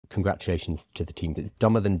congratulations to the team. It's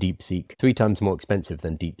dumber than DeepSeek, 3 times more expensive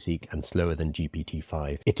than DeepSeek, and slower than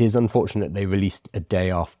GPT-5. It is unfortunate they released a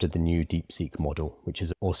day after the new DeepSeek model, which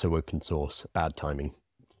is also open source. Bad timing.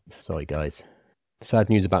 Sorry, guys. Sad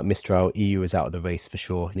news about Mistral. EU is out of the race for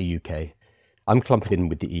sure. The UK. I'm clumping in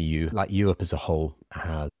with the EU. Like Europe as a whole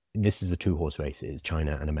has. This is a 2-horse race. It's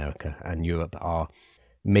China and America, and Europe are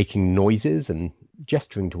making noises and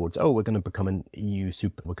gesturing towards, oh, we're going to become an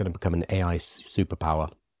we're going to become an AI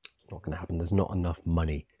superpower. It's not going to happen. There's not enough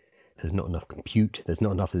money. There's not enough compute. There's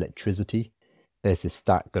not enough electricity. There's this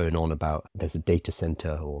stat going on about there's a data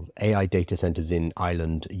center, or AI data centers in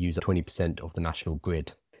Ireland use 20% of the national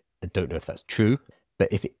grid. I don't know if that's true,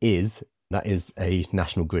 but if it is, that is a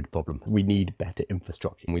national grid problem. We need better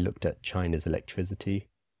infrastructure. We looked at China's electricity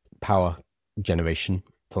power generation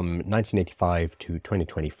from 1985 to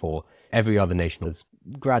 2024. Every other nation has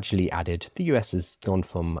gradually added. The US has gone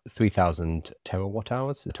from 3,000 terawatt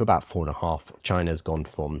hours to about 4.5. China's gone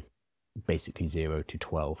from basically 0 to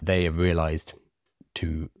 12. They have realized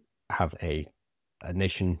to have a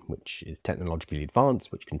nation which is technologically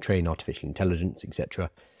advanced, which can train artificial intelligence,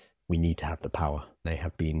 etc. We need to have the power. They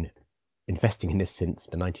have been investing in this since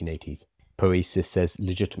the 1980s. Poesis says,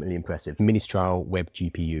 legitimately impressive. Mistral web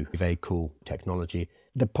GPU, very cool technology.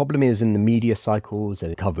 The problem is in the media cycles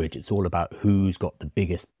and coverage, it's all about who's got the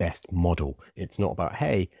biggest, best model. It's not about,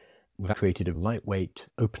 hey, we've created a lightweight,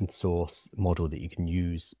 open source model that you can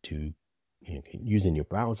use to use in your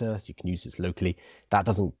browser, so you can use this locally. That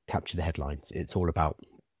doesn't capture the headlines. It's all about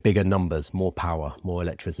bigger numbers, more power, more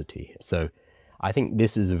electricity. So I think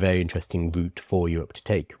this is a very interesting route for Europe to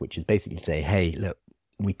take, which is basically say, hey, look,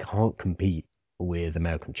 we can't compete with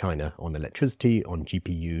America and China on electricity, on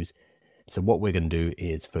GPUs. So what we're going to do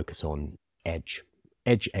is focus on edge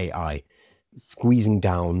AI, squeezing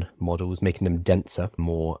down models, making them denser,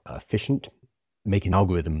 more efficient, making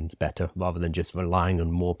algorithms better rather than just relying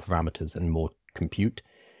on more parameters and more compute,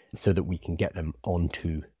 so that we can get them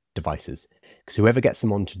onto devices. Because whoever gets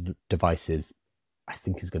them onto the devices, I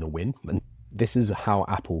think is going to win. And this is how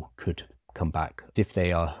Apple could come back. If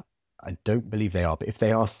they are, I don't believe they are, but if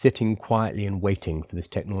they are sitting quietly and waiting for this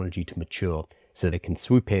technology to mature so they can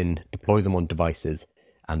swoop in, deploy them on devices,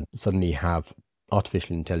 and suddenly have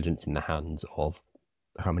artificial intelligence in the hands of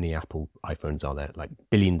how many Apple iPhones are there? Like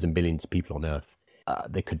billions and billions of people on Earth.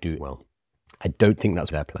 They could do it well. I don't think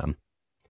that's their plan.